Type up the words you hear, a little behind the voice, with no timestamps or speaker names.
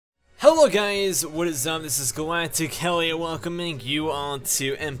Hello guys, what is up? This is GalacticElliot welcoming you all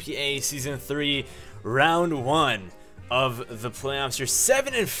to NPA Season 3, Round 1 of the playoffs. Your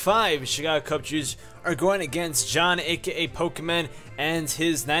 7-5 Chicago Cubchoos are going against John, aka Pokemen, and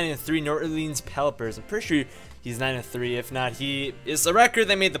his 9-3 New Orleans Pelippers. I'm pretty sure he's 9-3. If not, he is the record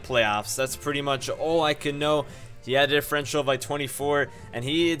that made the playoffs. That's pretty much all I can know. He had a differential of like 24, and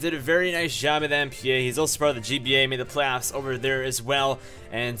he did a very nice job at the NPA. He's also part of the GBA, made the playoffs over there as well.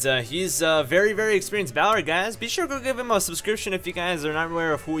 And he's a very, very experienced battler, guys. Be sure to go give him a subscription if you guys are not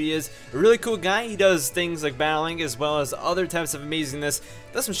aware of who he is. A really cool guy. He does things like battling as well as other types of amazingness.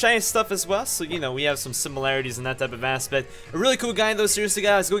 Does some shiny stuff as well, so, you know, we have some similarities in that type of aspect. A really cool guy, though. Seriously,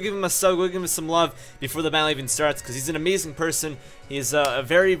 guys, go give him a sub, go give him some love before the battle even starts, because he's an amazing person. He's a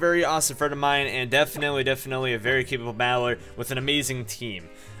very, very awesome friend of mine, and definitely a very capable battler with an amazing team.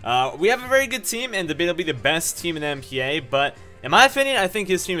 We have a very good team, and debatably the best team in the NPA, but in my opinion, I think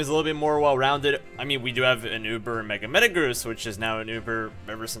his team is a little bit more well-rounded. I mean, we do have an Uber Mega Metagross, which is now an Uber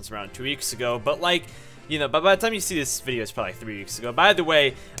ever since around 2 weeks ago, but like, you know, by the time you see this video, it's probably like 3 weeks ago. By the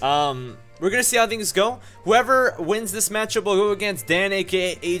way, we're going to see how things go. Whoever wins this matchup will go against Dan,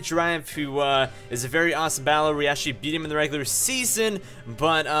 aka A-Drive, who is a very awesome battler. We actually beat him in the regular season,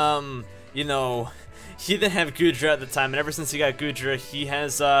 but, you know, he didn't have Gudra at the time, and ever since he got Gudra, he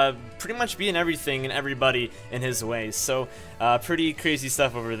has pretty much beaten everything and everybody in his ways. So, pretty crazy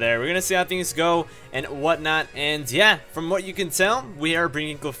stuff over there. We're gonna see how things go and whatnot. And yeah, from what you can tell, we are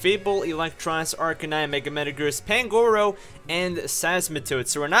bringing Clefable, Electros, Arcanine, Mega Metagross, Pangoro, and Seismitoad.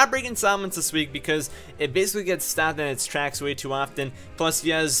 So we're not bringing Salamence this week because it basically gets stopped in its tracks way too often. Plus, he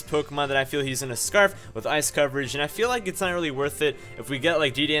has Pokemon that I feel he's in a Scarf with Ice coverage, and I feel like it's not really worth it if we get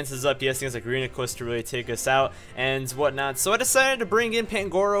like D-Dances up. He has things like Runiquist to really take us out and whatnot. So I decided to bring in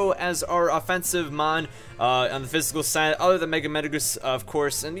Pangoro as our offensive mon on the physical side, other than Mega Metagross, of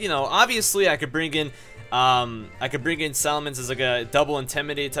course. And you know, obviously, I could bring in Salamence as like a double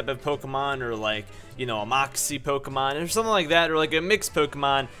Intimidate type of Pokemon, or like, you know, a Moxie Pokemon or something like that, or like a mixed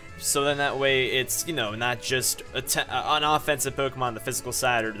Pokemon. So then that way it's, you know, not just an offensive Pokemon on the physical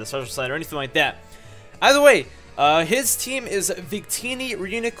side or the social side or anything like that. Either way, his team is Victini,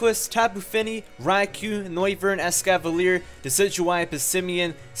 Runiquist, Tapu Fini, Raikou, Noivern, Escavalier, Decidueye,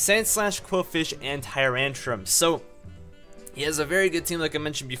 Passimian, Sandslash, Quillfish, and Tyrantrum. So he has a very good team, like I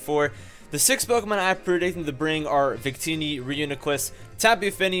mentioned before. The 6 Pokemon I'm predicting to bring are Victini, Runiquist,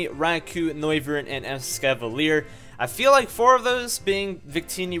 Tapu Fini, Raikou, Noivern, and Escavalier. I feel like 4 of those, being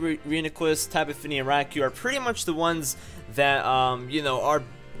Victini, Runiquist, Tapu Fini, and Raikou, are pretty much the ones that, you know, are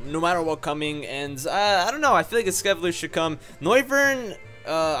no matter what coming. And I don't know, I feel like Escavalier should come. Noivern,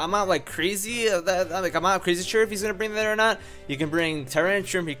 I'm not like crazy, I'm not crazy sure if he's gonna bring that or not. You can bring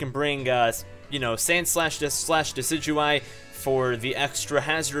Tyrantrum, you can bring, you know, Sandslash Decidueye for the extra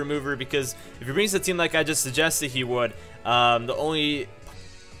hazard remover, because if he brings a team like I just suggested he would, the only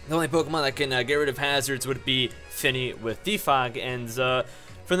Pokemon that can get rid of hazards would be Fini with Defog. And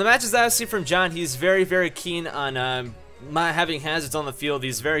from the matches that I've seen from John, he's very, very keen on having hazards on the field.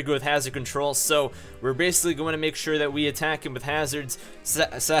 He's very good with hazard control, so we're basically going to make sure that we attack him with hazards.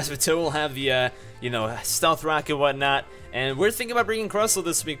 Seismitoad will have the, you know, Stealth Rock and whatnot. And we're thinking about bringing Crustle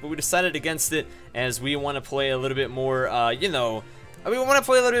this week, but we decided against it as we want to play a little bit more, you know, we want to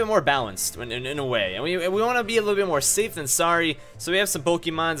play a little bit more balanced in a way, and we want to be a little bit more safe than sorry. So we have some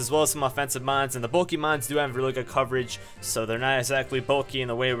bulky mons as well as some offensive mons, and the bulky mons do have really good coverage, so they're not exactly bulky in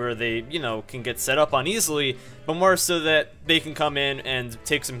the way where they, you know, can get set up on easily, but more so that they can come in and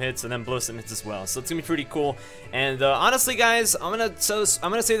take some hits and then blow some hits as well. So it's gonna be pretty cool. And honestly, guys, I'm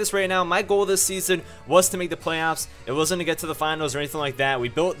gonna say this right now. My goal this season was to make the playoffs. It wasn't to get to the finals or anything like that. We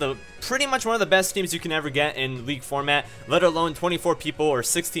built pretty much one of the best teams you can ever get in league format, let alone 24 people or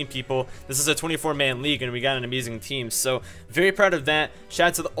 16 people. This is a 24-man league, and we got an amazing team. So very proud of that.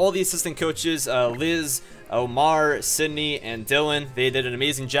 Shout out to all the assistant coaches, Liz, Omar, Sydney, and Dylan. They did an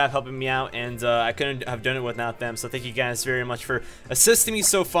amazing job helping me out, and I couldn't have done it without them. So thank you guys very much for assisting me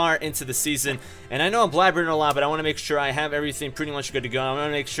so far into the season. And I know I'm blabbering a lot, but I want to make sure I have everything pretty much good to go. I want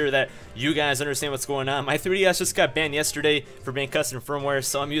to make sure that you guys understand what's going on. My 3DS just got banned yesterday for being custom firmware,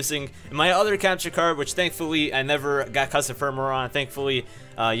 so I'm using my other capture card, which thankfully I never got custom firmware on. Thankfully,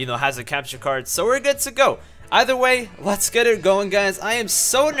 you know, has a capture card, so we're good to go. Either way, let's get it going, guys. I am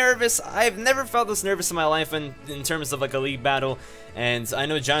so nervous. I've never felt this nervous in my life in terms of like a league battle. And I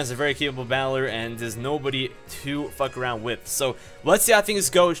know John's a very capable battler and there's nobody to fuck around with. So let's see how things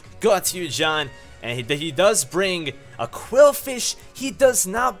go. Go out to you, John. And he does bring a Quillfish. He does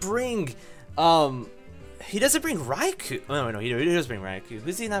not bring, he doesn't bring Raikou. Oh, no, he does bring Raikou.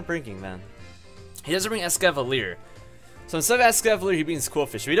 Who's he not bringing, then? He doesn't bring Escavalier. So instead of Escavalier, he brings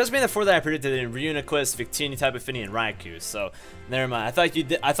Quillfish. But he does bring the 4 that I predicted in Reuniclus, Victini, Tapu Fini, and Raikou. So never mind.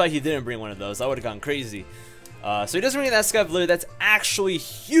 I thought he didn't bring one of those. I would have gone crazy. So he does bring an Escavalier. That's actually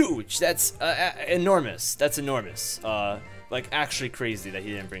huge. That's enormous. That's enormous. Like actually crazy that he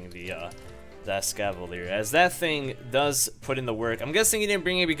didn't bring the Escavalier, as that thing does put in the work. I'm guessing he didn't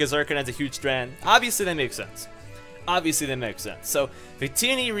bring it because Arcanine has a huge threat. Obviously that makes sense. Obviously that makes sense. So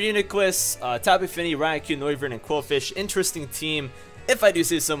Victini, Reuniclus, Tapu Fini, Raikou, Noivern, and Quillfish. Interesting team, if I do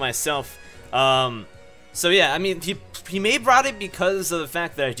say so myself. So yeah, I mean he may have brought it because of the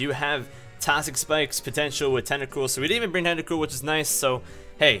fact that I do have Toxic Spike's potential with Tentacruel. So we didn't even bring Tentacruel, which is nice. So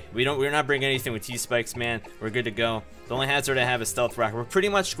hey, we're not bringing anything with T-Spikes, man. We're good to go. The only hazard I have is Stealth Rock. We're pretty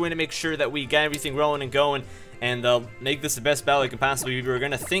much going to make sure that we got everything rolling and going, and make this the best battle it can possibly be. We're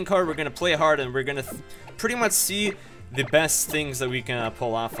going to think hard, we're going to play hard, and we're going to pretty much see the best things that we can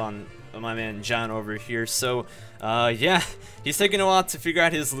pull off on my man John over here. So, yeah, he's taking a while to figure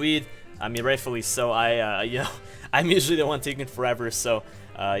out his lead. I mean, rightfully so. You know, I'm usually the one taking forever, so,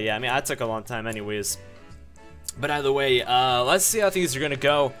 yeah, I mean, I took a long time anyways. But either way, let's see how things are going to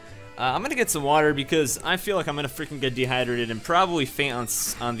go. I'm gonna get some water because I feel like I'm gonna freaking get dehydrated and probably faint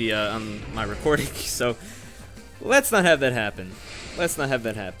on my recording. So let's not have that happen. Let's not have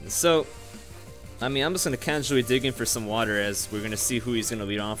that happen. So I mean, I'm just gonna casually dig in for some water as we're gonna see who he's gonna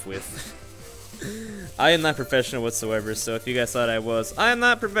lead off with. I am not professional whatsoever, so if you guys thought I was, I am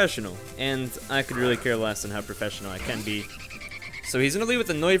not professional, and I could really care less on how professional I can be. So he's gonna lead with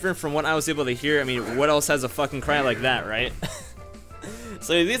the Noivern from what I was able to hear. I mean, what else has a fucking cry like that, right?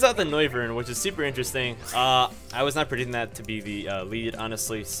 So he leads out the Noivern, which is super interesting. I was not predicting that to be the lead,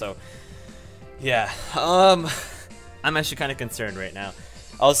 honestly. So, yeah. I'm actually kind of concerned right now.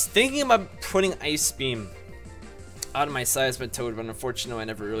 I was thinking about putting Ice Beam out of my Seismith Toad, but unfortunately I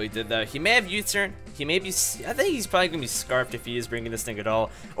never really did that. He may have U-turn. He may be... I think he's probably going to be Scarfed if he is bringing this thing at all.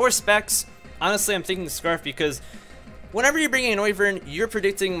 Or Specs. Honestly, I'm thinking Scarf because... whenever you're bringing an Noivern, you're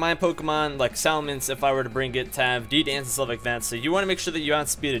predicting my Pokemon, like Salamence, if I were to bring it, to have D-Dance and stuff like that. So you want to make sure that you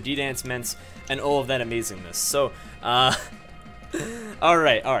outspeed a D-Dance, Mence, and all of that amazingness. So,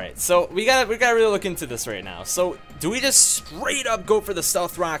 alright. So we gotta really look into this right now. So, do we just straight up go for the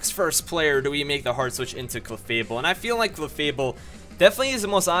Stealth Rocks first play, or do we make the hard switch into Clefable? And I feel like Clefable definitely is the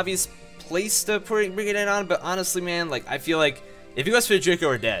most obvious place to bring it in on, but honestly, man, like, I feel like if he goes for the Draco,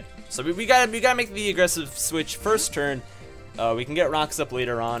 we're dead. So we gotta make the aggressive switch first turn. We can get rocks up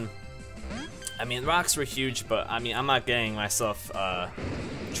later on. I mean, rocks were huge, but I mean, I'm not getting myself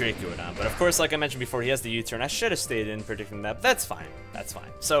Draco'd on. But of course, like I mentioned before, he has the U-turn. I should have stayed in predicting that, but that's fine. That's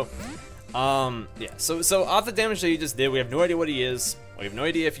fine. So, yeah. So off the damage that he just did, we have no idea what he is. We have no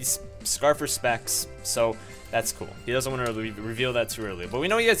idea if he's Scarf or Specs. So that's cool. He doesn't want to reveal that too early, but we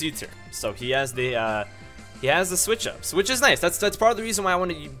know he has U-turn. So he has the switch ups, which is nice. That's part of the reason why I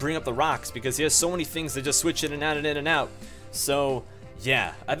wanted to bring up the rocks, because he has so many things that just switch in and out and in and out. So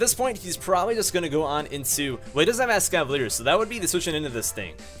yeah, at this point he's probably just gonna go on into, well, he doesn't have Escavalier, so that would be the switching into this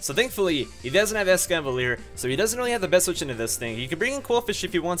thing. So thankfully he doesn't have Escavalier, so he doesn't really have the best switch into this thing. He can bring in Quillfish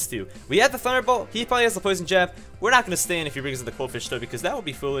if he wants to. We have the Thunderbolt, he probably has the Poison Jab. We're not gonna stay in if he brings in the Quillfish though, because that would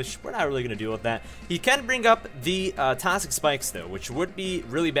be foolish. We're not really gonna deal with that. He can bring up the Toxic Spikes though, which would be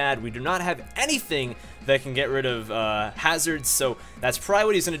really bad. We do not have anything that can get rid of hazards, so that's probably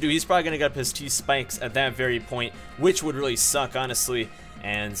what he's going to do. He's probably going to get up his T-Spikes at that very point, which would really suck, honestly,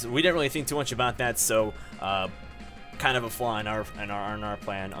 and we didn't really think too much about that, so kind of a flaw in our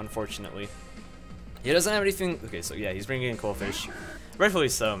plan, unfortunately. He doesn't have anything. Okay, so yeah, he's bringing in Quillfish. Rightfully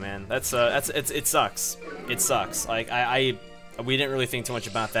so, man. It sucks. It sucks. Like, we didn't really think too much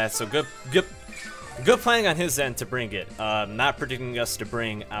about that, so good planning on his end to bring it. Not predicting us to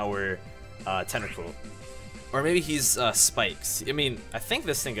bring our Tentacruel. Or maybe he's Spikes. I mean, I think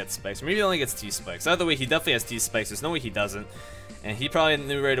this thing gets Spikes. Or maybe he only gets T-Spikes. Either way, he definitely has T-Spikes. There's no way he doesn't. And he probably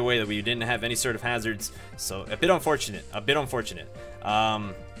knew right away that we didn't have any sort of hazards. So, a bit unfortunate. A bit unfortunate.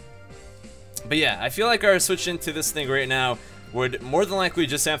 But yeah, I feel like our switch into this thing right now would more than likely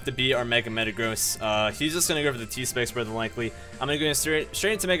just have to be our Mega Metagross. He's just going to go for the T-Spikes more than likely. I'm going to go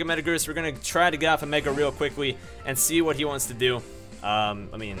straight into Mega Metagross. We're going to try to get off a Mega real quickly and see what he wants to do. I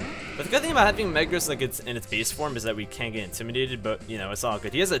mean, but the good thing about having Metagross like it's in its base form is that we can't get intimidated, but you know, it's all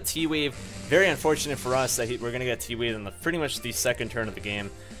good. He has a T-Wave. Very unfortunate for us that we're gonna get T-Wave in pretty much the second turn of the game.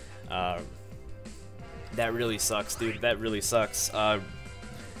 That really sucks, dude. That really sucks.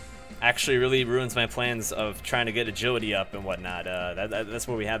 Actually really ruins my plans of trying to get agility up and whatnot. That's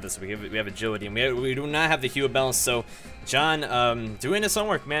what we have this week. We have agility, and we do not have the Hue balance. So John, doing his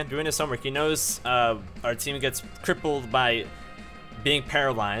homework, man, doing his homework. He knows our team gets crippled by being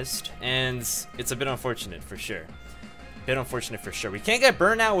paralyzed, and it's a bit unfortunate for sure. bit unfortunate for sure. We can't get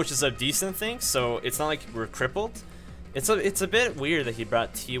burnout, which is a decent thing, so it's not like we're crippled. It's a bit weird that he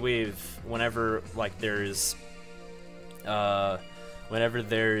brought T-Wave whenever like there's the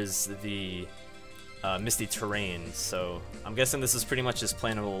misty terrain. So I'm guessing this is pretty much just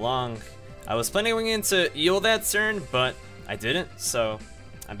playing all along. I was planning going into Eel that turn, but I didn't. So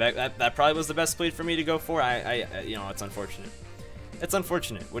I bet that probably was the best play for me to go for. You know, it's unfortunate. It's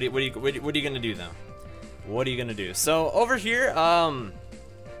unfortunate. What are you gonna do though? What are you gonna do? So over here, I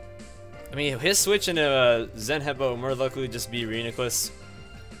mean, his switch into Zen Headbutt will more likely just be Reuniclus.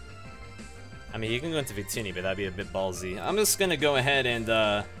 I mean, he can go into Victini, but that'd be a bit ballsy. I'm just gonna go ahead and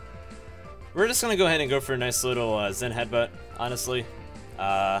we're just gonna go ahead and go for a nice little Zen Headbutt. Honestly,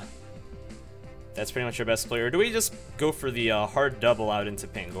 that's pretty much our best player. Or do we just go for the hard double out into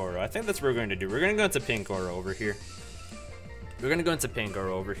Pangoro? I think that's what we're going to do. We're gonna go into Pangoro over here. We're going to go into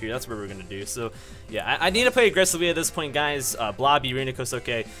Pangoro over here. That's what we're going to do. So, yeah, I need to play aggressively at this point, guys. Blobby, Reuniclus,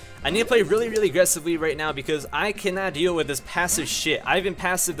 okay. I need to play really, really aggressively right now because I cannot deal with this passive shit. I've been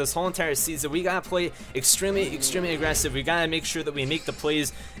passive this whole entire season. We got to play extremely, extremely aggressive. We got to make sure that we make the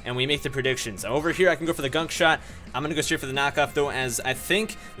plays and we make the predictions. Over here, I can go for the gunk shot. I'm going to go straight for the knockoff, though, as I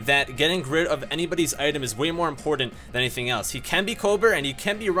think that getting rid of anybody's item is way more important than anything else. He can be Cobra, and he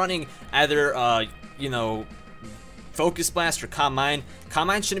can be running either, you know, Focus Blast or Calm Mind. Calm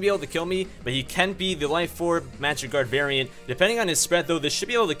Mind shouldn't be able to kill me, but he can be the Life Orb Magic Guard variant. Depending on his spread, though, this should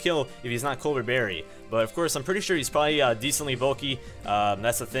be able to kill if he's not Cobra Berry. But of course, I'm pretty sure he's probably decently bulky.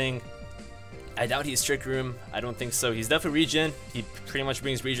 That's the thing. I doubt he's Trick Room. I don't think so. He's definitely regen. He pretty much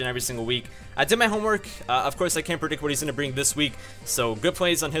brings regen every single week. I did my homework. Of course, I can't predict what he's going to bring this week. So good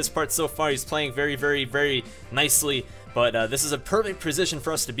plays on his part so far. He's playing very, very, very nicely. But this is a perfect position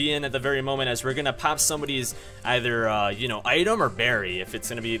for us to be in at the very moment, as we're going to pop somebody's either, you know, item or berry, if it's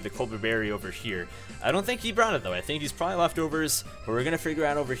going to be the Cobra Berry over here. I don't think he brought it, though. I think he's probably leftovers, but we're going to figure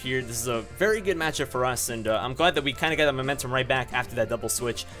out over here. This is a very good matchup for us, and I'm glad that we kind of got the momentum right back after that double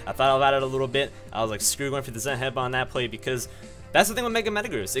switch. I thought about it a little bit. I was like, screw going for the Zen Headbutt on that play, because that's the thing with Mega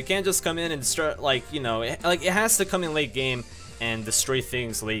Metagross. It can't just come in and start, like, you know, it has to come in late game and destroy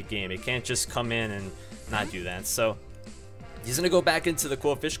things late game. It can't just come in and not do that. So he's going to go back into the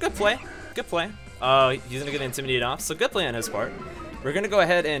Quillfish. Good play. Good play. He's going to get Intimidate off, so good play on his part. We're going to go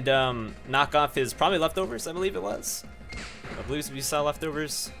ahead and knock off his probably leftovers, I believe it was. I believe we saw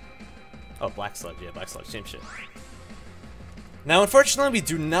leftovers. Oh, Black Sludge. Yeah, Black Sludge. Same shit. Now, unfortunately, we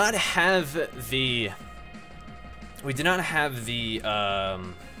do not have the... the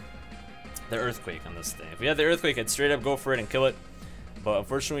Earthquake on this thing. If we had the Earthquake, I'd straight up go for it and kill it. But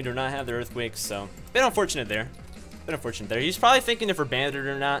unfortunately, we do not have the Earthquake, so a bit unfortunate there. Bit unfortunate there. He's probably thinking if we're banded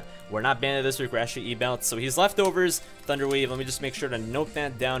or not. We're not banded this week. We're actually E-Belt. So he's leftovers, Thunderwave. Let me just make sure to note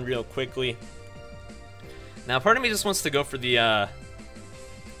that down real quickly. Now, part of me just wants to go for the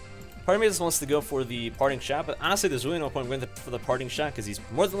Parting Shot, but honestly, there's really no point going for the Parting Shot because he's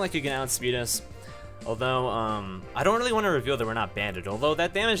more than likely going to outspeed us. Although, I don't really want to reveal that we're not banded. Although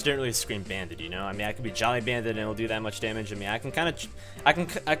that damage didn't really scream banded, you know. I mean, I could be Jolly banded and it'll do that much damage. I mean, I can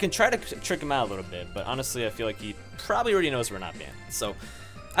try to trick him out a little bit, but honestly, I feel like he probably already knows we're not banded. So,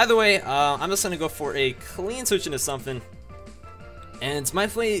 either way, I'm just gonna go for a clean switch into something, and my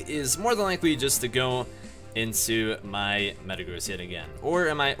play is more than likely just to go into my Metagross yet again,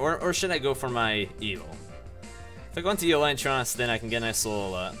 or should I go for my Eel? If I go into Eel Lantros, then I can get a nice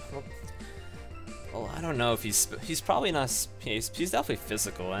little. Well, I don't know if he's probably not, he's definitely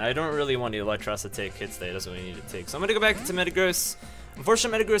physical, and I don't really want the Electros to take hits that he doesn't really need to take. So I'm gonna go back to Metagross.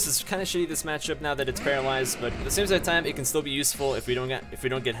 Unfortunately, Metagross is kind of shitty this matchup now that it's paralyzed, but at the same time, it can still be useful if we don't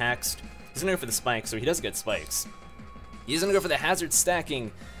get haxed. He's gonna go for the spikes, so he does get spikes. He's gonna go for the hazard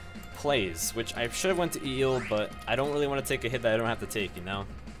stacking plays, which I should have went to Eel, but I don't really want to take a hit that I don't have to take, you know.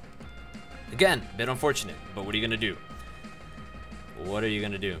 Again, a bit unfortunate, but what are you gonna do? What are you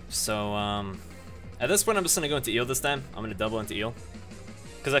gonna do? So at this point, I'm just going to go into Eel this time. I'm going to double into Eel.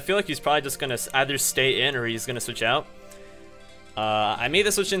 Because I feel like he's probably just going to either stay in or he's going to switch out. I made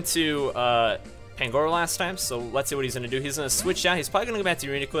the switch into Pangoro last time, so let's see what he's going to do. He's going to switch out. He's probably going to go back to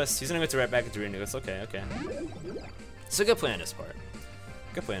Reuniclus. He's going to go right back into Reuniclus. Okay, okay. So good play on his part.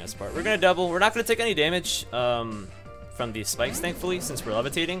 Good play on his part. We're going to double. We're not going to take any damage from the spikes, thankfully, since we're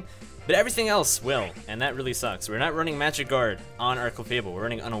levitating. But everything else will, and that really sucks. We're not running Magic Guard on our Clefable. We're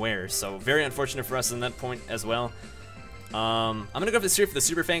running Unaware, so very unfortunate for us in that point as well. I'm gonna go for the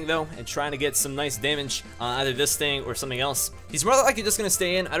Super Fang though, and trying to get some nice damage on either this thing or something else. He's more likely just gonna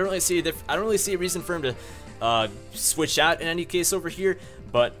stay in. I don't really see a reason for him to switch out in any case over here.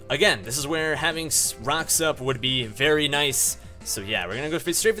 But again, this is where having rocks up would be very nice So yeah, we're gonna go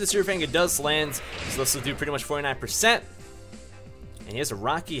straight for the Super Fang. It does land, so this will do pretty much 49%. And he has a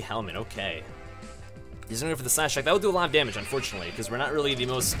Rocky helmet, okay. He's gonna go for the Slash Shock. That will do a lot of damage, unfortunately, because we're not really the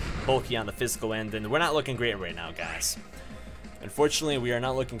most bulky on the physical end, and we're not looking great right now, guys. Unfortunately, we are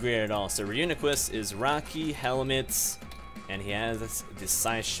not looking great at all. So Reuniclus is Rocky helmets, and he has the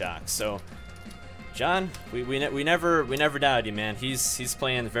Size Shock. So John, we never doubted you, man. He's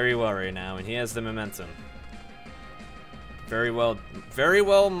playing very well right now, and he has the momentum. Very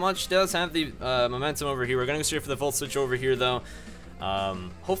well. Much does have the momentum over here. We're gonna go straight for the Volt Switch over here, though.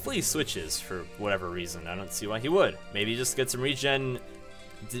 Hopefully he switches for whatever reason. I don't see why he would. Maybe just get some regen,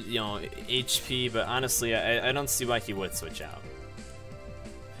 you know, HP. But honestly, I don't see why he would switch out.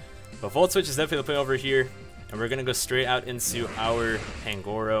 But Volt Switch is definitely the play over here, and we're gonna go straight out into our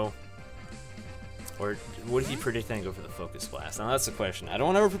Pangoro. Or would he predict and go for the Focus Blast? Now that's the question. I don't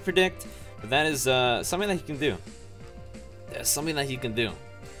want to over predict, but that is something that he can do. That's something that he can do.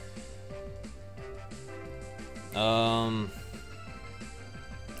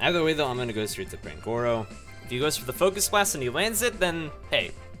 Either way, though, I'm gonna go straight to Pangoro. If he goes for the Focus Blast and he lands it, then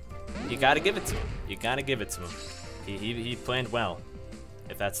hey, you gotta give it to him. You gotta give it to him. He planned well,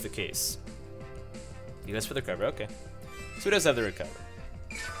 if that's the case. He goes for the recover. Okay, so he does have the recover.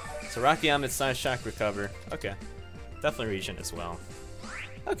 So Rocky Helmet, Size Shock, recover. Okay, definitely regen as well.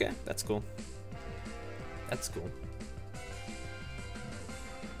 Okay, that's cool. That's cool.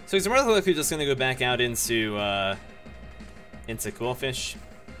 So he's more than likely just gonna go back out into Coolfish.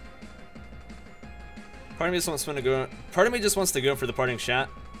 Part of me just wants to go for the parting shot,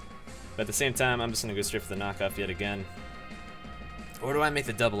 but at the same time, I'm just gonna go straight for the knockoff yet again. Or do I make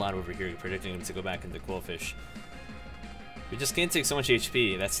the double out over here, predicting him to go back into Coolfish? We just can't take so much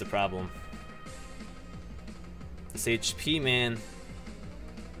HP. That's the problem. This HP, man,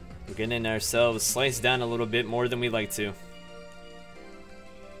 we're getting ourselves sliced down a little bit more than we like to.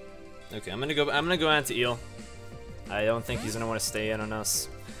 Okay, I'm gonna go out to Eel. I don't think he's gonna want to stay in on us.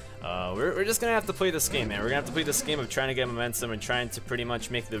 We're just gonna have to play this game, man. We're gonna have to play this game of trying to get momentum and trying to pretty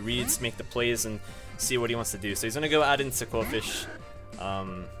much make the reads, make the plays, and see what he wants to do. So he's gonna go out into Coolfish.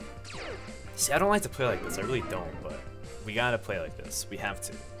 See, I don't like to play like this. I really don't, but we gotta play like this. We have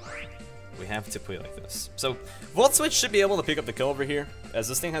to. We have to play like this. So Volt Switch should be able to pick up the kill over here, as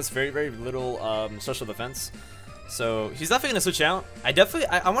this thing has very little special defense. So he's definitely gonna switch out. I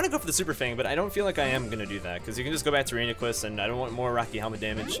want to go for the Super Fang, but I don't feel like I am gonna do that because you can just go back to Reuniclus, and I don't want more Rocky Helmet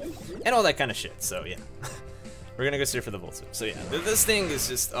damage and all that kind of shit. So yeah, we're gonna go straight for the Volt Switch. So yeah, this thing is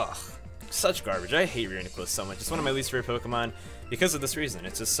just such garbage. I hate Reuniclus so much. It's one of my least favorite Pokemon because of this reason.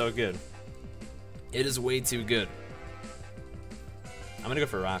 It's just so good. It is way too good. I'm gonna go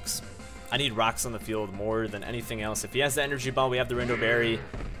for Rocks. I need Rocks on the field more than anything else. If he has the Energy Ball, we have the Rindo Berry.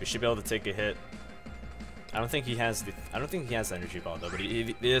 We should be able to take a hit. I don't think he has the Energy Ball though, but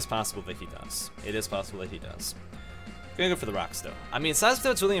it is possible that he does. It is possible that he does. I'm gonna go for the Rocks though. I mean, Size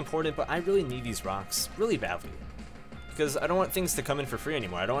Up's really important, but I really need these Rocks really badly because I don't want things to come in for free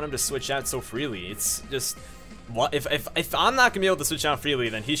anymore. I don't want him to switch out so freely. It's just, if I'm not gonna be able to switch out freely,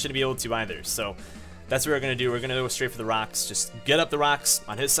 then he shouldn't be able to either. So that's what we're gonna do. We're gonna go straight for the Rocks. Just get up the Rocks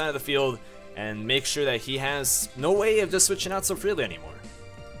on his side of the field and make sure that he has no way of just switching out so freely anymore.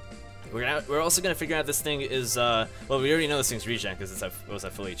 We're also gonna figure out this thing is well, we already know this thing's regen because it was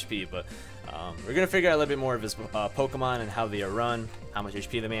at full HP, but we're gonna figure out a little bit more of his Pokemon and how they are run, how much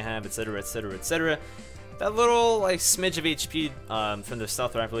HP they may have, etc., etc., etc. That little like smidge of HP from the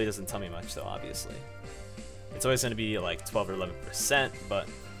Stealth Rap really doesn't tell me much, though. Obviously, it's always gonna be like 12 or 11%, but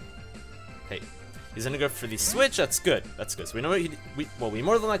hey, he's gonna go for the switch. That's good. That's good. So we know what we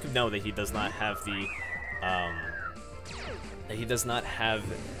more than likely know that he does not have the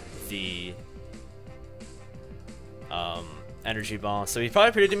Energy Ball. So he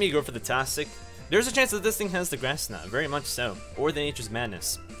probably predicted me to go for the Toxic. There's a chance that this thing has the Grass Knot, very much so, or the Nature's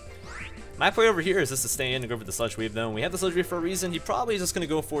Madness. My play over here is just to stay in and go for the Sludge Wave, though. We have the Sludge Wave for a reason. He probably is just going to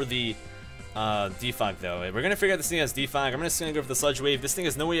go for the Defog, though. We're going to figure out this thing has Defog. I'm just going to go for the Sludge Wave. This thing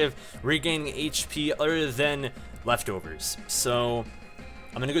has no way of regaining HP other than leftovers. So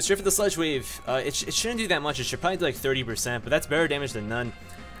I'm going to go straight for the Sludge Wave. It shouldn't do that much. It should probably do like 30%, but that's better damage than none.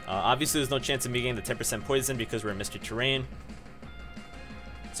 Obviously, there's no chance of me getting the 10% poison because we're in Mystery Terrain.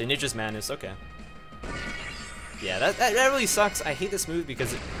 So Nature's Madness, okay. Yeah, that really sucks. I hate this move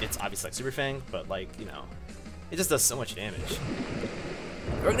because it's obviously like Super Fang, but like, you know, it just does so much damage.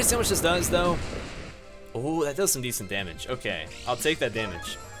 We're gonna see how much this does, though. Oh, that does some decent damage. Okay, I'll take that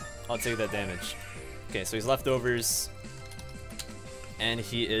damage. I'll take that damage. Okay, so he's leftovers, and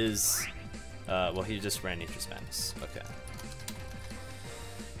he is, well, he just ran Nature's Madness. Okay.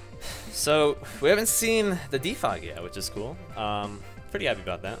 So we haven't seen the defog yet, which is cool. Pretty happy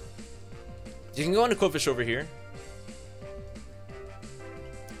about that. You can go into Quillfish over here.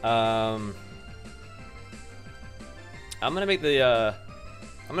 I'm gonna make the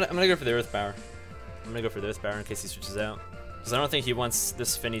I'm gonna go for the Earth Power. I'm gonna go for the Earth Power in case he switches out, because I don't think he wants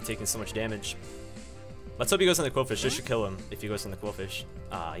this Finny taking so much damage. Let's hope he goes on the Quillfish. This should kill him if he goes on the Quillfish.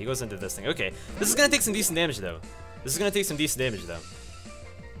 Ah, he goes into this thing. Okay, this is gonna take some decent damage though.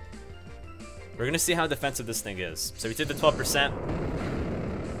 We're gonna see how defensive this thing is. So we did the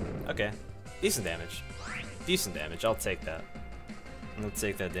 12%. Okay, decent damage. Decent damage. I'll take that. I'll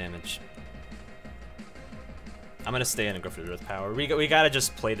take that damage. I'm gonna stay in and go for the Earth Power. We gotta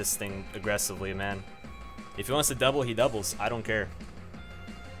just play this thing aggressively, man. If he wants to double, he doubles. I don't care.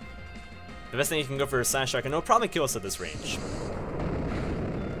 The best thing he can go for is Side Shock, and it'll probably kill us at this range.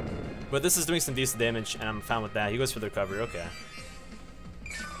 But this is doing some decent damage, and I'm fine with that. He goes for the recovery. Okay.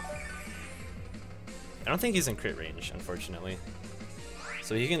 I don't think he's in crit range, unfortunately.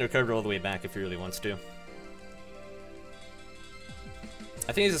 So he can recover all the way back if he really wants to.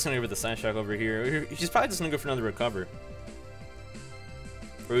 I think he's just gonna go with the Side Shock over here. He's probably just gonna go for another recover.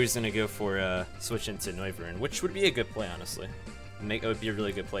 Or he's gonna go for switch into Noivern, which would be a good play, honestly. It would be a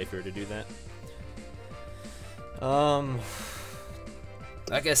really good play for her to do that.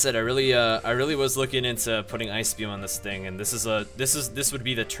 Like I said, I really was looking into putting Ice Beam on this thing, and this would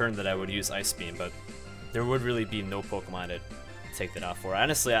be the turn that I would use Ice Beam, but there would really be no Pokemon to take that off for.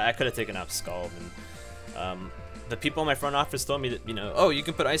 Honestly, I could have taken off Scald, and the people in my front office told me that, you know, oh, you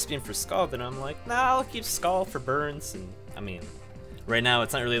can put Ice Beam for Scald, and I'm like, nah, I'll keep Scald for burns, and I mean, right now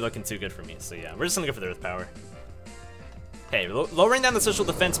it's not really looking too good for me, so yeah, we're just gonna go for the Earth Power. Hey, lowering down the social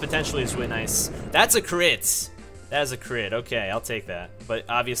defense potentially is really nice. That's a crit! That is a crit, okay, I'll take that. But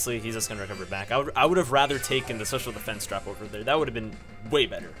obviously, he's just gonna recover back. I would have rather taken the social defense drop over there. That would have been way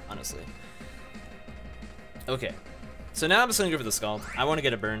better, honestly. Okay, so now I'm just gonna go for the Scald. I want to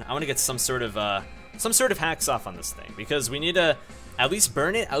get a burn. I want to get some sort of hacks off on this thing, because we need to at least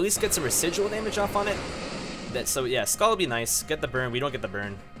burn it, at least get some residual damage off on it. So yeah, Scald would be nice. Get the burn. We don't get the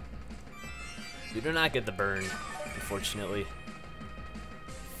burn. We do not get the burn, unfortunately.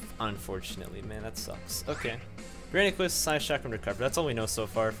 Unfortunately, man, that sucks. Okay. Graniquist, Side Shock, and Recover. That's all we know so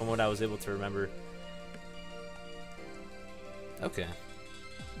far from what I was able to remember. Okay.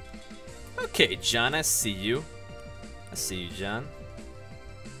 Okay, John, I see you. I see you, John.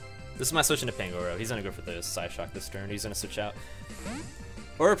 This is my switch into Pangoro. He's gonna go for the Side Shock this turn. He's gonna switch out.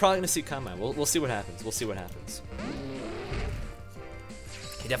 Or we're probably gonna see Kama. We'll see what happens. We'll see what happens.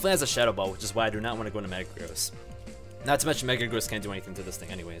 He definitely has a Shadow Ball, which is why I do not want to go into Mega Gross. Not to mention Mega Gross can't do anything to this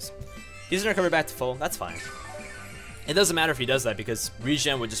thing anyways. He's gonna recover back to full. That's fine. It doesn't matter if he does that, because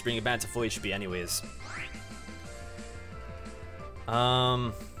regen would just bring it back to full HP anyways.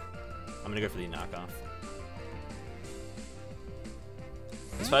 I'm gonna go for the knockoff.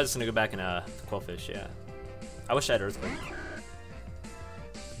 He's probably just gonna go back and Quillfish, yeah. I wish I had Earthquake.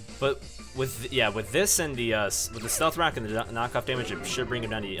 But with this and the with the Stealth Rock and the knockoff damage, it should bring him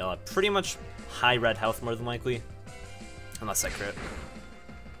down to pretty much high red health more than likely, unless I crit.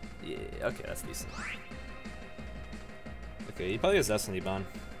 Yeah, okay, that's decent. Okay, he probably has Destiny Bond.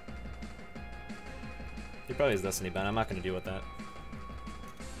 He probably has Destiny Bond. I'm not gonna deal with that.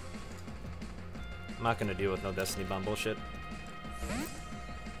 I'm not gonna deal with no Destiny Bond bullshit.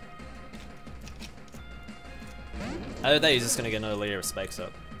 Either that, he's just gonna get another layer of spikes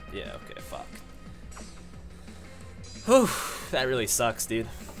up. Yeah, okay, fuck. Whew, that really sucks, dude.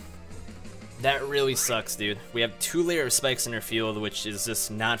 That really sucks, dude. We have 2 layers of spikes in our field, which is just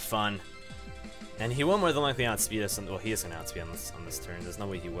not fun. And he will more than likely outspeed us. Well, he is gonna outspeed on this turn. There's no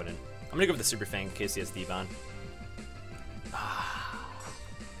way he wouldn't. I'm gonna go with the Super Fang in case he has Devon. I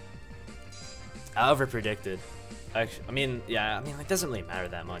overpredicted. Actually, I mean, yeah, I mean, it doesn't really matter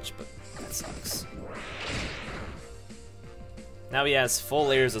that much, but that sucks. Now he has full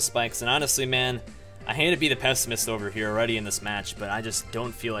layers of spikes, and honestly, man, I hate to be the pessimist over here already in this match, but I just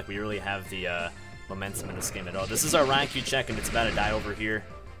don't feel like we really have the momentum in this game at all. This is our Raikou check, and it's about to die over here.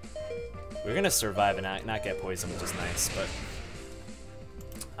 We're gonna survive and not get poisoned, which is nice, but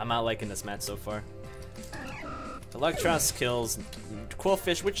I'm not liking this match so far. Electros kills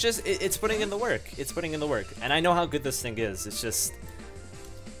Quillfish, which is it's putting in the work. It's putting in the work, and I know how good this thing is. It's just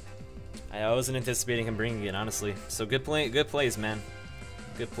I wasn't anticipating him bringing it, honestly. So good plays, man.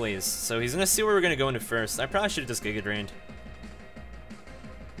 Good plays. So he's gonna see where we're gonna go into first. I probably should have just Giga Drained.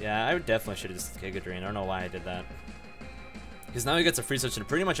 Yeah, I definitely should have just Giga Drained. I don't know why I did that. Because now he gets a free switch to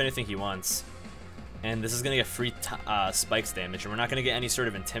pretty much anything he wants. And this is going to get free spikes damage, and we're not going to get any sort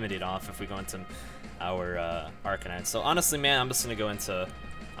of Intimidate off if we go into our Arcanine. So honestly, man, I'm just going to go into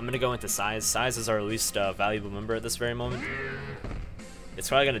I'm gonna go into Size. Size is our least valuable member at this very moment. It's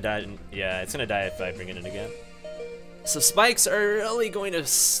probably gonna die. Yeah, it's gonna die if I bring it in again. So spikes are really going to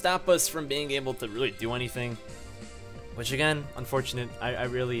stop us from being able to really do anything. Which again, unfortunate.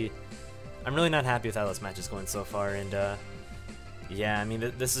 I'm really not happy with how this match is going so far. And yeah, I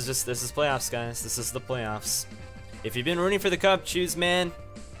mean, this is playoffs, guys. This is the playoffs. If you've been rooting for the Cubchoos, man,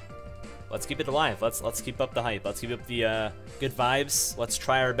 let's keep it alive. Let's keep up the hype. Let's keep up the good vibes. Let's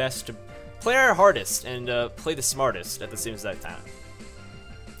try our best to play our hardest and play the smartest at the same exact time.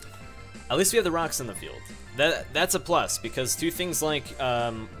 At least we have the rocks in the field. That's a plus, because two things like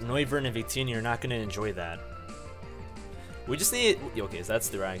Noivern and Victini are not going to enjoy that. We just need... Okay, so that's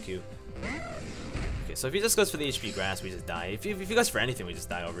the Raikou. Okay, so if he just goes for the HP grass, we just die. If he goes for anything, we just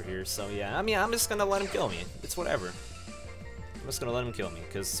die over here. So yeah, I mean, I'm just going to let him kill me. It's whatever. I'm just going to let him kill me,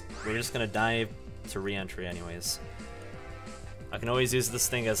 because we're just going to die to re-entry anyways. I can always use this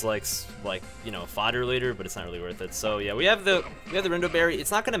thing as like you know, fodder later, but it's not really worth it. So yeah, we have the Rindo Berry. It's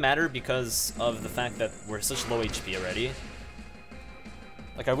not gonna matter because of the fact that we're such low HP already.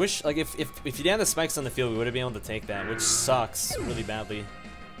 Like I wish, like if you didn't have the spikes on the field, we would have been able to take that, which sucks really badly.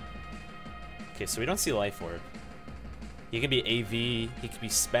 Okay, so we don't see Life Orb. He can be AV, he can be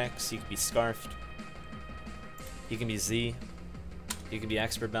Specs, he can be Scarfed, he can be Z, he can be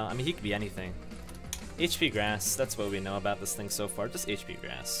Expert Bound. I mean, he could be anything. HP Grass, that's what we know about this thing so far, just HP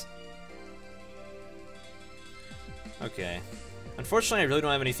Grass. Okay. Unfortunately, I really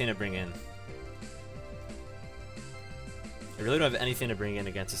don't have anything to bring in. I really don't have anything to bring in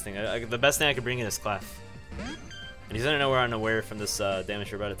against this thing. The best thing I could bring in is Clef. And he's gonna know we're unaware from this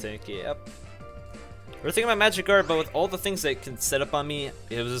damage we're about to take. Yep. We're thinking about Magic Guard, but with all the things that can set up on me,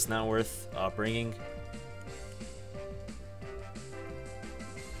 it was just not worth bringing.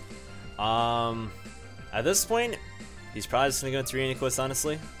 At this point, he's probably just gonna go into Reuniclus,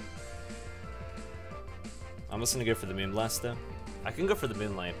 honestly. I'm just gonna go for the Moonblast though. I can go for the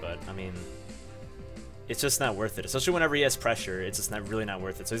Moonlight, but I mean, it's just not worth it. Especially whenever he has pressure, it's just really not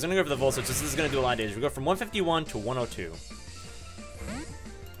worth it. So he's gonna go for the Volt Switch. This is gonna do a lot of damage. We go from 151 to 102.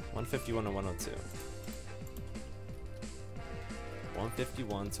 151 to 102.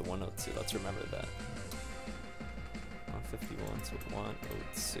 151 to 102. Let's remember that. 151 to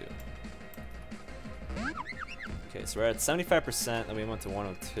 102. Okay, so we're at 75%, then we went to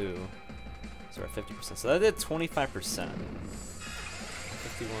 102. So we're at 50%. So that did 25%. 51,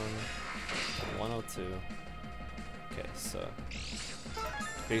 102. Okay, so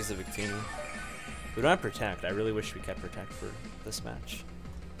here's the Victini. We don't have Protect. I really wish we kept Protect for this match.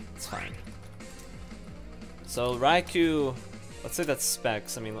 It's fine. So Raikou, let's say that's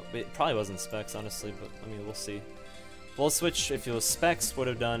Specs. I mean, it probably wasn't Specs, honestly, but I mean, we'll see. Volt Switch, if it was Specs, would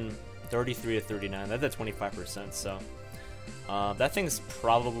have done 33 to 39. That's at 25%, so that thing's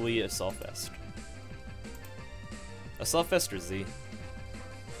probably Assault Vest. Assault Vest or Z.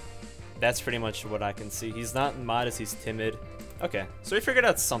 That's pretty much what I can see. He's not modest, he's timid. Okay, so we figured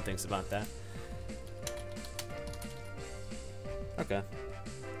out some things about that. Okay.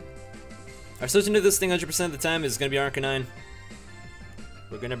 Our solution to this thing 100% of the time is going to be Arcanine.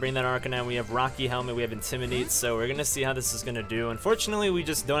 We're going to bring that Arcanine. We have Rocky Helmet, we have Intimidate, so we're going to see how this is going to do. Unfortunately, we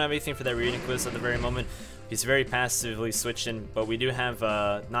just don't have anything for that Reuniclus at the very moment. He's very passively switched in, but we do have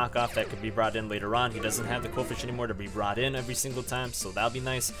Knockoff that could be brought in later on. He doesn't have the Coolfish anymore to be brought in every single time, so that'll be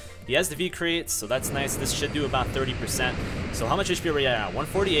nice. He has the V-Create, so that's nice. This should do about 30%. So how much HP are we at?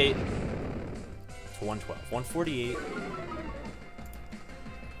 148 to 112. 148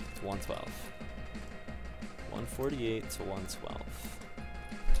 to 112. 148 to 112.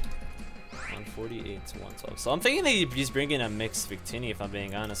 148 to 112. So I'm thinking that he's bringing a mixed Victini, if I'm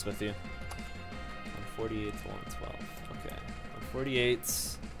being honest with you. 148 to 112. Okay. 148,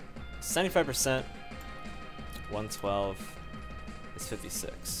 75%. 112 is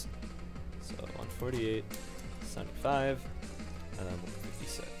 56. So 148, 75, and then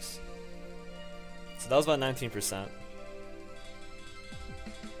 56. So that was about 19%.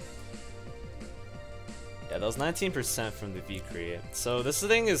 Yeah, that was 19% from the V-Create. So this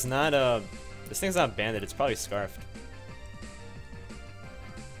thing is not this thing's not banded, it's probably Scarfed.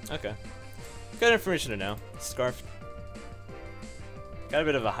 Okay. Good information to know. Scarfed. Got a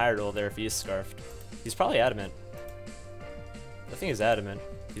bit of a high roll there if he is Scarfed. He's probably Adamant. I think he's Adamant.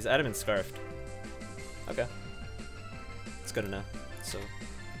 He's Adamant Scarfed. Okay. It's good to know. So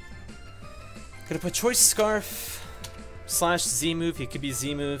gonna put Choice Scarf slash Z move. He could be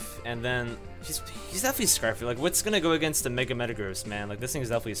Z move, and then he's definitely Scarfed. Like, what's gonna go against the Mega Metagross, man? Like, this thing is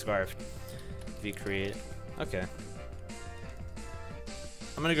definitely Scarfed. V-Create. Okay.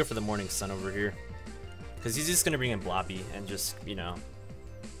 I'm gonna go for the Morning Sun over here, because he's just gonna bring in Bloppy and just, you know,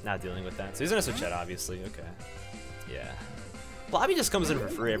 Not dealing with that. So he's gonna switch out, obviously. Okay. Yeah. Blobby just comes in for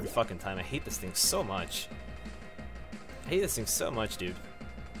free every fucking time. I hate this thing so much. I hate this thing so much, dude.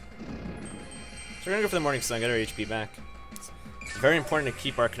 So we're gonna go for the Morning Sun, get our HP back. It's very important to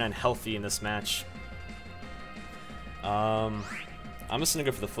keep Arcanine healthy in this match. I'm just gonna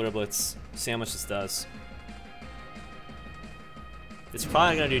go for the Flare Blitz, see how much this does. It's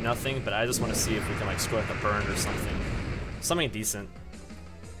probably gonna do nothing, but I just want to see if we can like score like a burn or something. Something decent.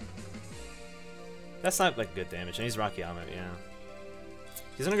 That's not like good damage, and he's Rocky Helmet, yeah.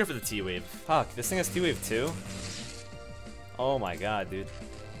 He's gonna go for the T-Wave. Fuck, this thing has T-Wave too? Oh my god, dude.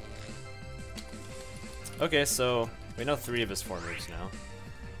 Okay, so we know 3 of his 4 moves now.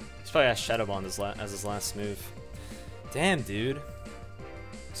 He's probably has Shadow Ball as his last move. Damn, dude.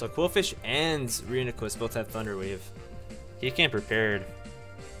 So Quillfish and Reuniclus both have Thunder Wave. He came prepared.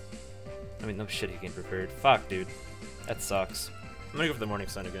 I mean, no shit, he came prepared. Fuck, dude. That sucks. I'm gonna go for the Morning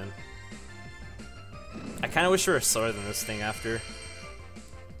Sun again. I kind of wish we were slower than this thing after.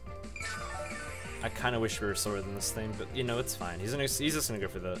 I kind of wish we were slower than this thing, but you know, it's fine. He's just gonna go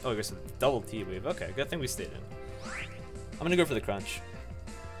for the, oh, I guess the double T-Wave. Okay, good thing we stayed in. I'm gonna go for the Crunch.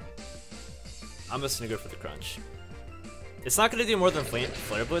 I'm just gonna go for the Crunch. It's not gonna do more than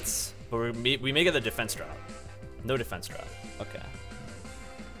Flare Blitz, but we may get the defense drop. No defense drop. Okay.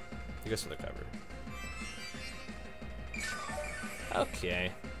 He goes for the cover.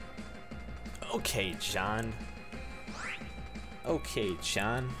 Okay. Okay, John. Okay,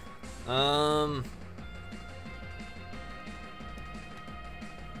 John. I'm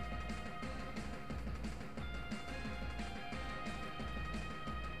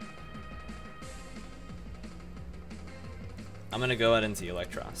gonna go out into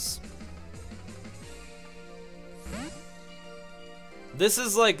Electros. This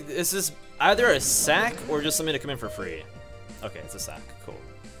is either a sack or just something to come in for free. Okay, it's a sack. Cool.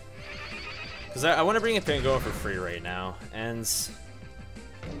 Because I want to bring in Pangoro for free right now, and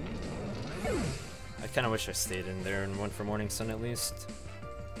I kind of wish I stayed in there and went for Morning Sun at least.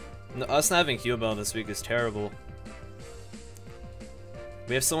 No, us not having Heal Bell this week is terrible.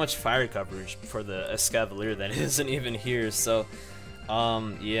 We have so much fire coverage for the Escavalier that isn't even here, so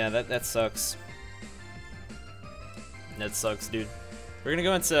yeah, that sucks. That sucks, dude. We're gonna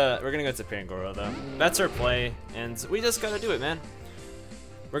go into Pangoro though. That's our play, and we just gotta do it, man.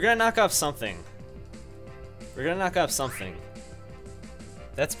 We're gonna knock off something. We're gonna knock off something.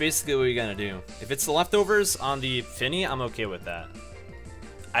 That's basically what we're gonna do. If it's the leftovers on the Finny, I'm okay with that.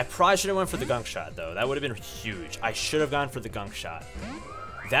 I probably should have went for the Gunk Shot though. That would have been huge. I should have gone for the Gunk Shot.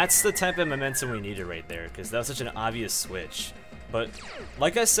 That's the type of momentum we needed right there, because that was such an obvious switch. But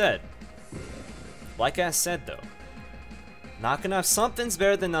like I said though, knocking off something's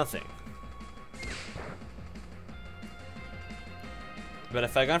better than nothing. But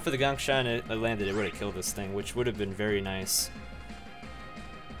if I gone for the Gunk Shot and it landed, it would have killed this thing, which would have been very nice.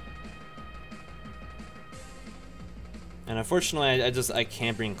 And unfortunately, I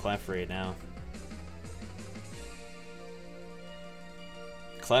can't bring Clef right now.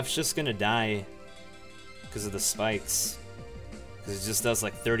 Clef's just gonna die because of the spikes. Because it just does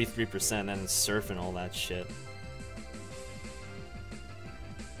like 33% and then Surf and all that shit.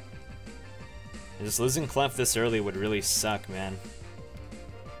 And just losing Clef this early would really suck, man.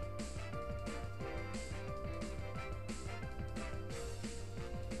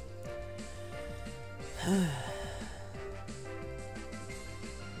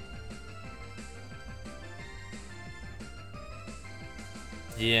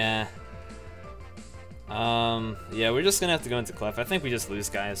 Yeah. Yeah, we're just gonna have to go into Clef. I think we just lose,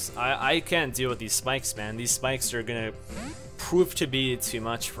 guys. I can't deal with these spikes, man. These spikes are gonna prove to be too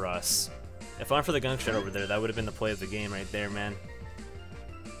much for us. If I went for the Gunk Shot over there, that would have been the play of the game right there, man.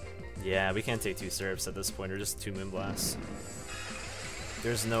 Yeah, we can't take 2 Surfs at this point, or just 2 Moonblasts.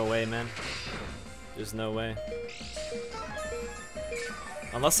 There's no way, man. There's no way.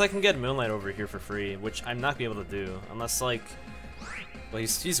 Unless I can get Moonlight over here for free, which I'm not gonna be able to do. Unless, like... Well,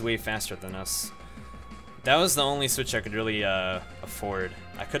 he's way faster than us. That was the only switch I could really afford.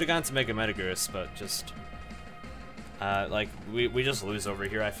 I could have gone to Mega Metagross, but just... like, we just lose over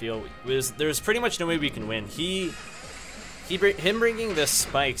here, I feel. There's pretty much no way we can win. Him bringing the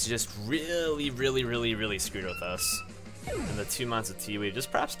spikes just really screwed with us. And the 2 months of T-Wave, just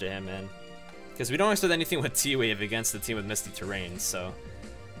props to him, man. Because we don't expect anything with T-Wave against the team with Misty Terrain, so...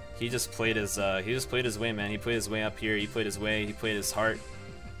 He just played his way, man. He played his way up here, he played his way, he played his heart.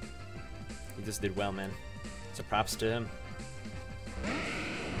 He just did well, man. So props to him.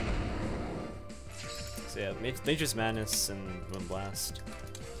 So yeah, Nature's Madness and Moonblast.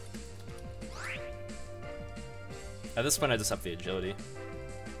 At this point I just have the agility.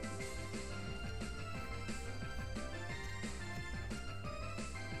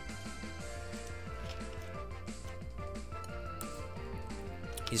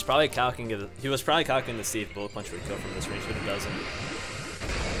 He's probably calculating it. He was probably calculating to see if Bullet Punch would kill from this range, but it doesn't.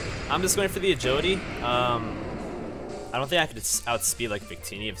 I'm just going for the agility. I don't think I could outspeed like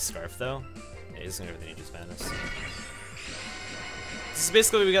Victini of Scarf though. Yeah, he's gonna go for the Nature's Madness. This is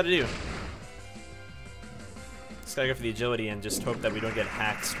basically what we gotta do. Just gotta go for the agility and just hope that we don't get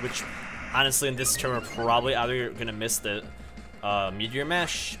hacked, which honestly in this turn we're probably either gonna miss the Meteor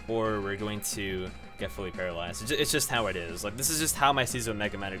Mash or we're going to get fully paralyzed. It's just how it is. Like, this is just how my season with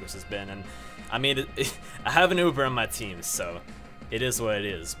Mega Metagross has been, and I mean, I have an Uber on my team, so it is what it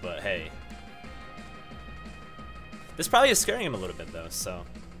is, but hey. This probably is scaring him a little bit though, so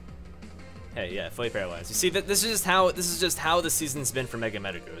hey, yeah, fully paralyzed. You see, that this is just how the season's been for Mega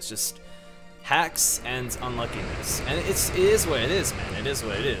Metagross. Just hacks and unluckiness, and it is what it is, man. It is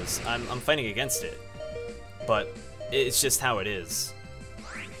what it is. I'm fighting against it, but it's just how it is.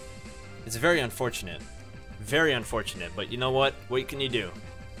 It's very unfortunate, but you know what? What can you do?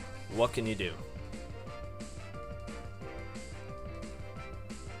 What can you do?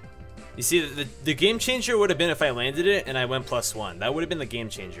 You see, the game changer would have been if I landed it and I went +1. That would have been the game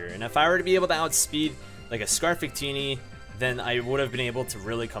changer. And if I were to be able to outspeed like a Scarf Victini, then I would have been able to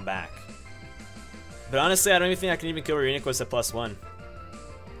really come back. But honestly, I don't even think I can even kill Reuniclus at +1.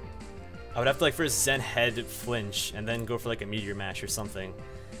 I would have to like first Zen Head flinch and then go for like a Meteor Mash or something.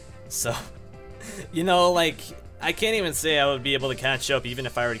 So, you know, like, I can't even say I would be able to catch up even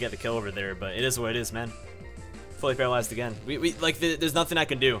if I were to get the kill over there, but it is what it is, man. Fully paralyzed again. Like, there's nothing I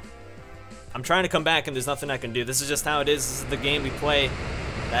can do. I'm trying to come back and there's nothing I can do. This is just how it is. This is the game we play.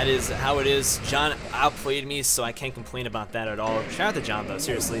 That is how it is. John outplayed me, so I can't complain about that at all. Shout out to John though,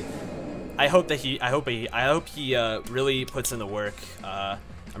 seriously. I hope he really puts in the work.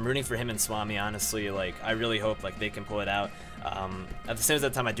 I'm rooting for him and Swami, honestly. Like, I really hope like they can pull it out. At the same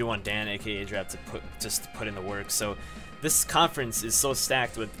time, I do want Dan, aka Draft, to put in the work. So this conference is so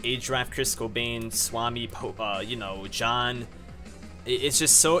stacked with Draft, Chris Cobain, Swami, you know, John. It's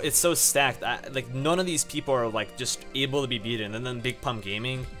just so stacked. Like, none of these people are like just able to be beaten. And then Big Pump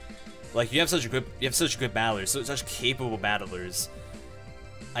Gaming, like, you have such good battlers, such capable battlers.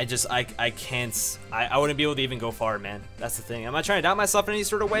 I can't. I wouldn't be able to even go far, man. That's the thing. I'm not trying to doubt myself in any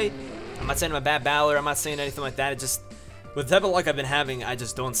sort of way. I'm not saying I'm a bad battler. I'm not saying anything like that. It just, with the type of luck I've been having, I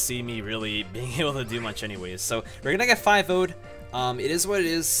just don't see me really being able to do much anyways. So we're gonna get 5-0'd. It is what it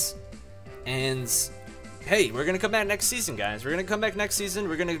is. And hey, we're gonna come back next season, guys. We're gonna come back next season.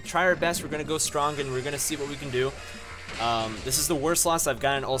 We're gonna try our best. We're gonna go strong, and we're gonna see what we can do. This is the worst loss I've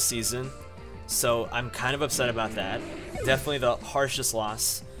gotten all season, so I'm kind of upset about that. Definitely the harshest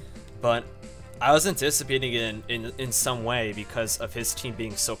loss, but I was anticipating it in some way because of his team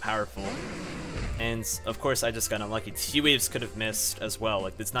being so powerful. And of course, I just got unlucky. T-Waves could have missed as well.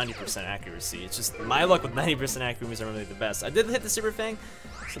 Like, it's 90% accuracy. It's just my luck with 90% accuracy are really the best. I did hit the Super Fang,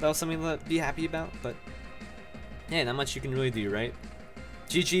 so that was something to be happy about. But yeah, not much you can really do, right?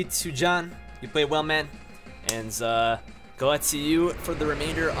 GG to John. You played well, man. And good luck to you for the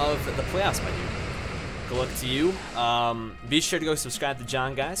remainder of the playoffs, my dude. Good luck to you. Be sure to go subscribe to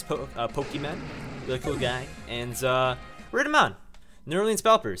John, guys. Pokemen, really cool guy. And read him on. New Orleans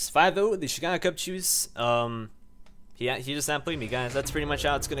Pelippers, 5-0, the Chicago Cubchoos. He just outplayed me, guys. That's pretty much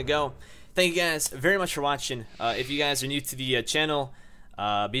how it's gonna go. Thank you guys very much for watching. If you guys are new to the channel,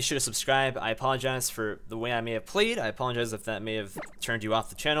 be sure to subscribe. I apologize for the way I may have played. I apologize if that may have turned you off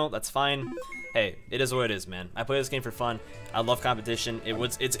the channel. That's fine. Hey, it is what it is, man. I play this game for fun. I love competition.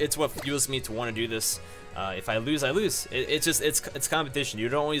 It's what fuels me to want to do this. If I lose, I lose. It's competition. You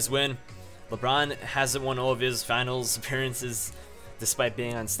don't always win. LeBron hasn't won all of his finals appearances despite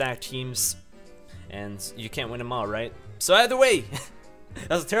being on stacked teams, and you can't win them all, right? So either way,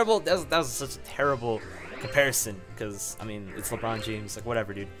 that was terrible. That was such a terrible comparison, because I mean, it's LeBron James. Like,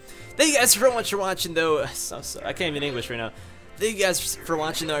 whatever, dude. Thank you guys so much for watching, though. I can't even English right now. Thank you guys for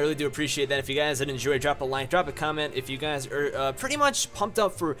watching, though. I really do appreciate that. If you guys did enjoy, drop a like, drop a comment. If you guys are pretty much pumped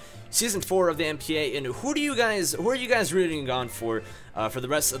up for Season 4 of the NPA, and who are you guys rooting on for the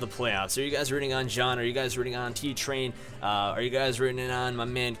rest of the playoffs? Are you guys rooting on John? Are you guys rooting on T-Train? Are you guys rooting on my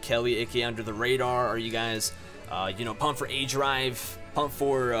man Kelly, aka Under the Radar? Are you guys, you know, pumped for A-Drive? Pumped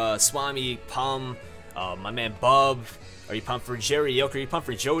for Swami, Palm, my man Bub? Are you pumped for Jerry Yoke? Are you pumped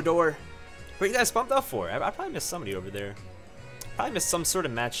for Jodor? What are you guys pumped up for? I probably missed somebody over there. Probably missed some sort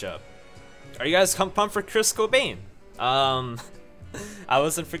of matchup. Are you guys pumped for Chris Cobain? I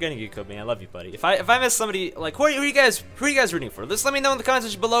wasn't forgetting you, Cobain. I love you, buddy. If I miss somebody, like, who are you guys rooting for? Just let me know in the comments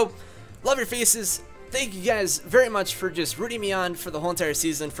section below. Love your faces. Thank you guys very much for just rooting me on for the whole entire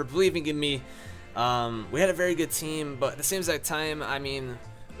season, for believing in me. We had a very good team, but at the same exact time, I mean,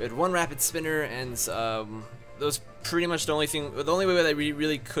 we had one rapid spinner and was pretty much the only way that we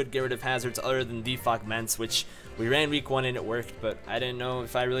really could get rid of hazards other than defogments, which we ran week 1 and it worked, but I didn't know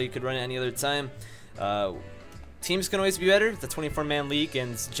if I really could run it any other time. Teams can always be better. It's a 24-man league,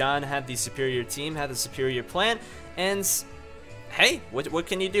 and John had the superior team, had the superior plan, and hey, what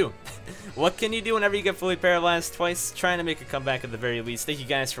can you do? What can you do whenever you get fully paralyzed twice? Trying to make a comeback at the very least. Thank you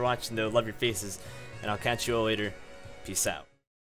guys for watching, though. Love your faces, and I'll catch you all later. Peace out.